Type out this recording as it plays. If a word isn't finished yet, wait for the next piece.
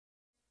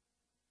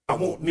I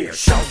want me a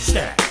short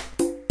stack.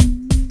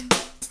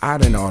 I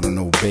didn't order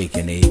no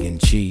bacon, egg, and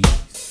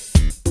cheese.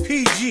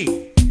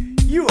 PG,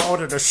 you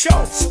ordered a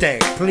short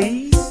stack,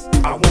 please.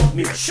 I want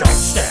me a short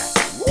stack.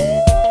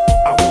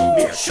 I want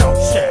me a short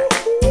stack.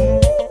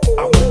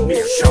 I want me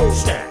a short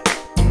stack.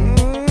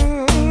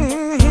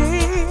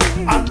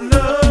 I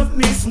love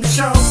me some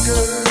short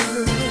girls.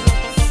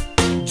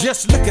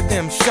 Just look at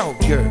them short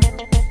girls.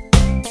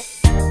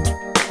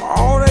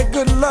 All that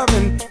good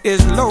loving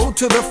is low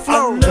to the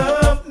floor. I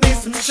love me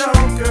some short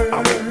girls. I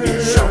want me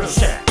a short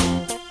stack.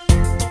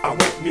 I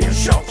want me a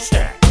short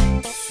stack.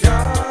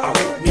 I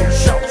want me a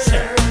short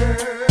stack.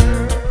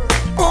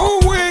 Oh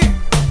wait,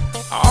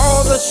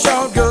 all the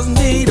short girls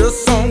need a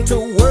song to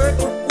work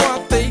with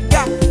what they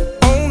got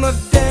on the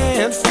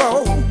dance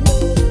floor.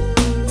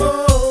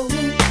 Oh,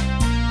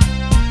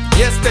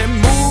 yes, they're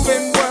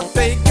moving what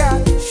they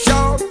got.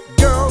 Short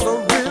girls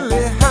are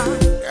really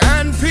hot,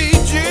 and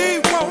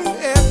PG want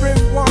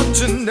everyone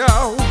to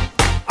know.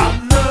 I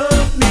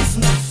love me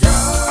some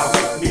short. I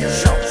want me a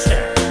short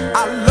stack.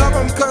 I love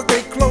them 'cause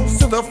they close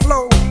to the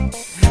floor.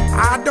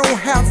 I don't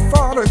have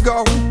far to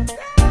go.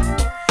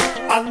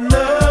 I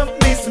love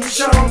me some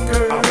short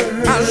girls.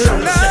 I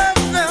love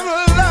them,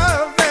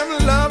 love them,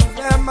 love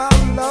them. I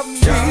love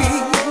me.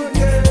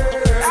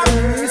 I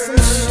need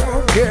some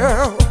short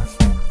girl.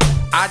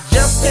 I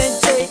just can't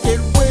take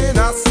it when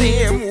I see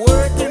him